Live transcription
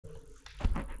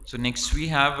So next we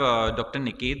have Dr.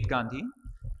 Niket Gandhi.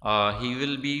 He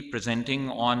will be presenting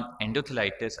on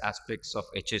endothelitis aspects of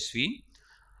HSV.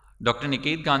 Dr.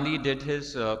 Niket Gandhi did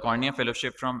his cornea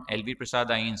fellowship from LV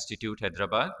Prasad Eye Institute,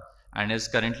 Hyderabad, and is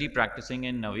currently practicing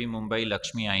in Navi Mumbai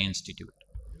Lakshmi Eye Institute.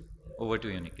 Over to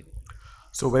you, Niket.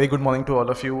 So very good morning to all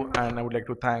of you, and I would like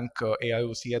to thank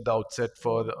AIOC at the outset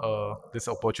for this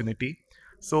opportunity.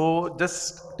 So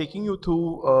just taking you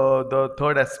through the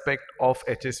third aspect of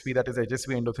HSV, that is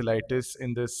HSV endothelitis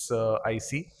in this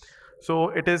IC. So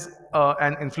it is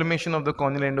an inflammation of the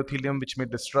corneal endothelium which may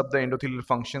disrupt the endothelial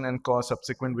function and cause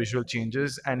subsequent visual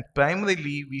changes. And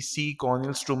primarily, we see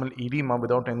corneal stromal edema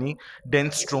without any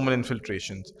dense stromal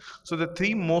infiltrations. So the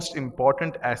three most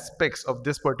important aspects of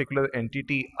this particular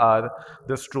entity are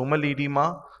the stromal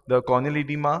edema, the corneal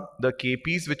edema, the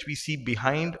KPs which we see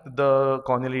behind the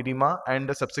corneal edema, and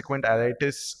the subsequent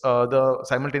iritis, the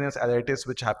simultaneous iritis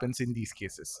which happens in these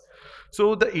cases.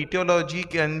 So the etiology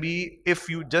can be, if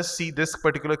you just see this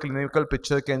particular clinical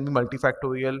picture, can be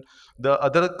multifactorial. The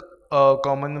other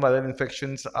common viral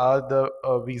infections are the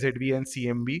VZV and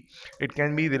CMV. It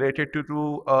can be related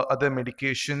to other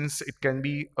medications. It can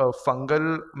be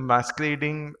fungal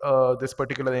masquerading this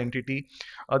particular entity,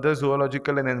 other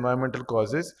zoological and environmental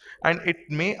causes, and it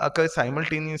may occur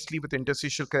simultaneously with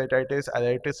interstitial keratitis,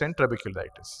 iritis, and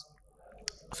trabeculitis.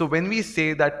 So when we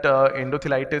say that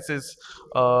endothelitis is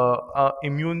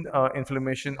immune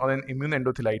inflammation or an immune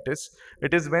endothelitis,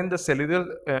 it is when the cellular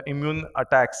immune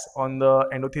attacks on the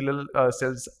endothelial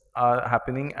cells are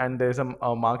happening, and there is a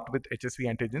marked with HSV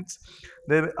antigens.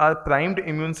 There are primed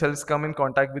immune cells come in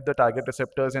contact with the target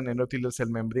receptors and endothelial cell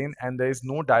membrane, and there is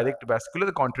no direct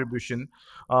vascular contribution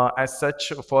as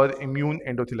such for immune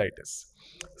endothelitis.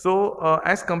 So,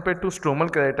 as compared to stromal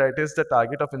keratitis, the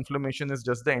target of inflammation is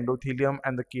just the endothelium,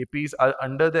 and the KPs are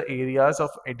under the areas of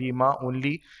edema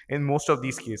only in most of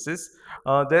these cases.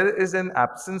 There is an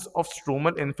absence of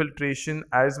stromal infiltration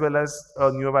as well as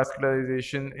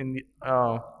neovascularization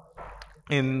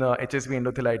in HSV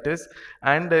endothelitis,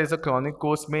 and there is a chronic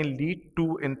course may lead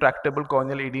to intractable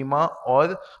corneal edema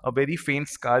or a very faint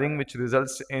scarring which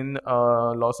results in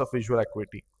loss of visual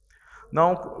acuity.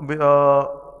 Now,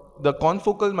 the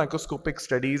confocal microscopic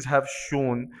studies have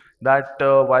shown that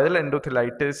viral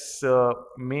endothelitis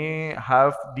may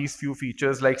have these few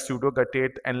features like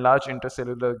pseudoguttate, enlarged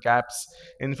intercellular gaps,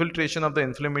 infiltration of the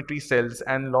inflammatory cells,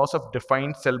 and loss of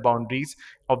defined cell boundaries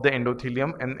of the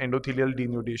endothelium and endothelial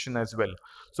denudation as well.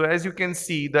 So, as you can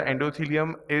see, the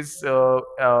endothelium is the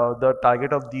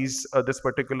target of this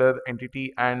particular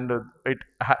entity, and it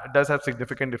does have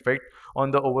significant effect on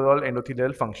the overall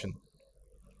endothelial function.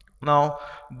 Now,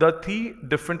 the three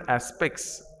different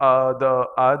aspects are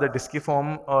the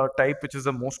disciform type, which is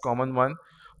the most common one,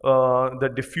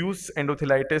 the diffuse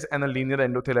endothelitis, and a linear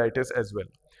endothelitis as well.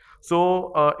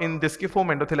 So, in disciform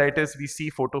endothelitis, we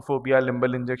see photophobia,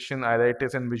 limbal injection,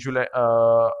 iritis, and reduced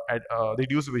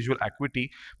visual acuity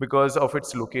because of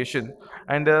its location.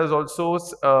 And there is also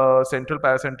central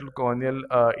paracentral corneal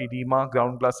edema,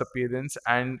 ground glass appearance,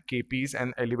 and KPs,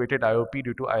 and elevated IOP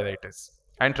due to iritis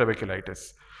and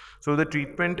trabeculitis. So the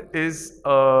treatment is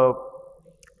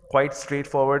quite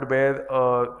straightforward, where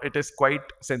it is quite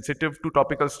sensitive to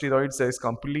topical steroids. There is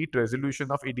complete resolution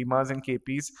of edemas and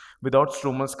KPs without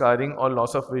stromal scarring or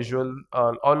loss of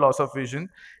vision.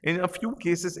 In a few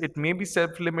cases, it may be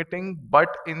self-limiting, but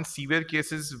in severe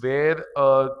cases where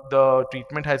the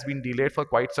treatment has been delayed for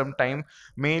quite some time,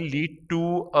 may lead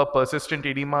to a persistent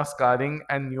edema, scarring,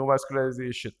 and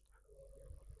neovascularization.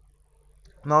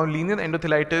 Now, linear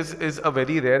endothelitis is a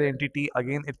very rare entity.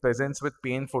 Again, it presents with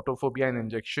pain, photophobia, and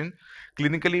injection.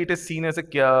 Clinically, it is seen as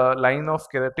a line of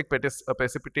keratic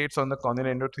precipitates on the corneal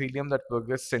endothelium that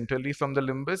progress centrally from the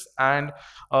limbus, and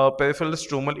peripheral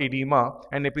stromal edema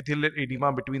and epithelial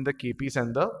edema between the KPs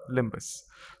and the limbus.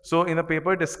 So, in a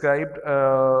paper described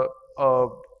a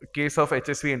case of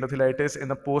HSV endothelitis in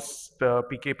a post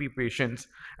PKP patients,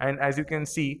 and as you can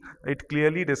see, it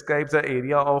clearly describes the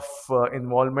area of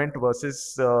involvement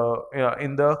versus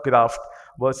in the graft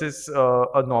versus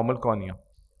a normal cornea.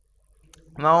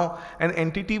 Now, an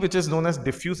entity which is known as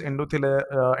diffuse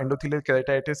endothelial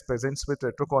keratitis presents with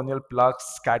retrocorneal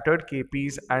plaques, scattered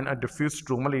KPs, and a diffuse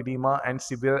stromal edema and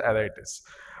severe iritis.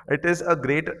 It is a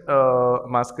great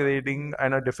masquerading,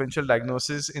 and a differential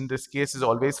diagnosis in this case is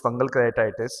always fungal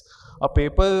keratitis. A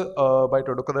paper by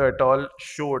Todokoro et al.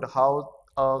 Showed how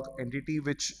a entity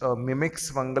which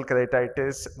mimics fungal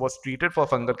keratitis was treated for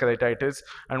fungal keratitis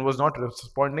and was not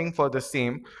responding for the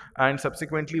same. And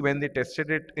subsequently, when they tested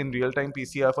it in real-time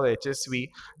PCR for HSV,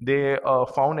 they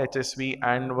found HSV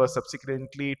and were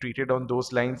subsequently treated on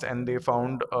those lines, and they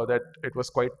found that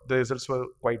the results were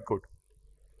quite good.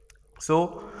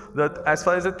 So, that as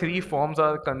far as the three forms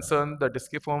are concerned, the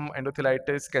disciform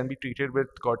endothelitis can be treated with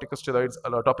corticosteroids,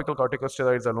 topical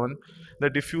corticosteroids alone.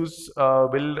 The diffuse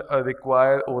will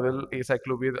require oral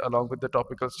acyclovir along with the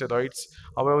topical steroids.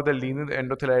 However, the linear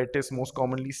endothelitis, most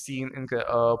commonly seen in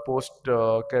post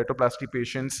keratoplasty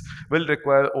patients, will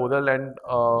require oral and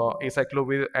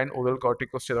acyclovir and oral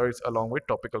corticosteroids along with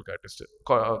topical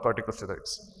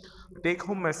corticosteroids. Take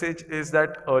home message is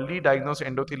that early diagnosed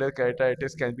endothelial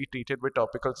keratitis can be treated with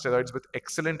topical steroids with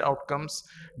excellent outcomes.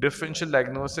 Differential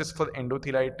diagnosis for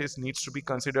endothelitis needs to be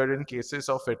considered in cases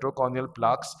of retrocorneal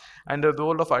plaques, and the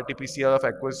role of RT-PCR of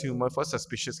aqueous humor for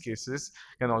suspicious cases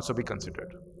can also be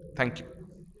considered. Thank you.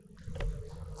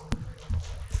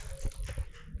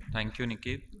 Thank you,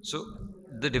 Niket. So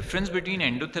the difference between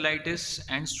endothelitis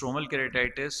and stromal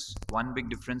keratitis, one big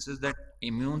difference is that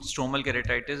immune stromal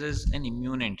keratitis is an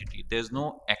immune entity. There's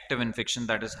no active infection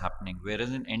that is happening,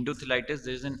 whereas in endothelitis,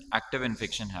 there's an active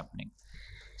infection happening.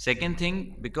 Second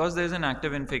thing, because there's an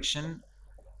active infection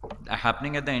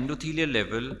happening at the endothelial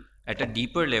level, at a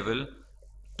deeper level,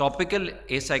 topical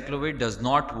acyclovir does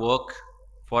not work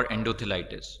for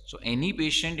endothelitis. So any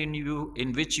patient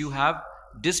in which you have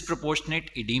disproportionate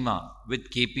edema with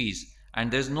KPs and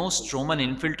there's no stromal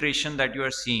infiltration that you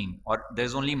are seeing, or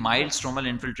there's only mild stromal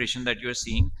infiltration that you are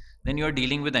seeing, then you are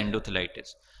dealing with endothelitis.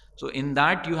 So in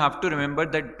that, you have to remember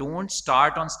that don't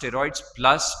start on steroids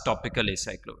plus topical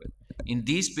acyclovir. In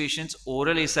these patients,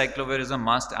 oral acyclovir is a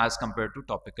must as compared to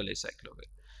topical acyclovir.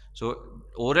 So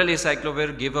oral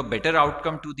acyclovir give a better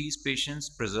outcome to these patients,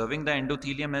 preserving the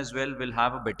endothelium as well, will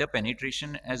have a better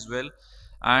penetration as well,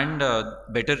 and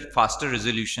better, faster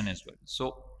resolution as well.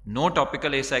 So no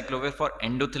topical acyclovir for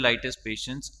endothelitis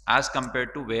patients as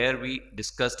compared to where we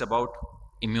discussed about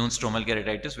immune stromal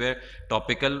keratitis, where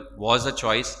topical was a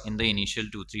choice in the initial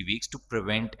 2-3 weeks to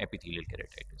prevent epithelial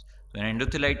keratitis. So in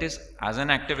endothelitis, as an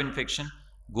active infection,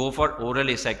 go for oral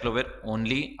acyclovir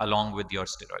only along with your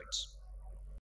steroids.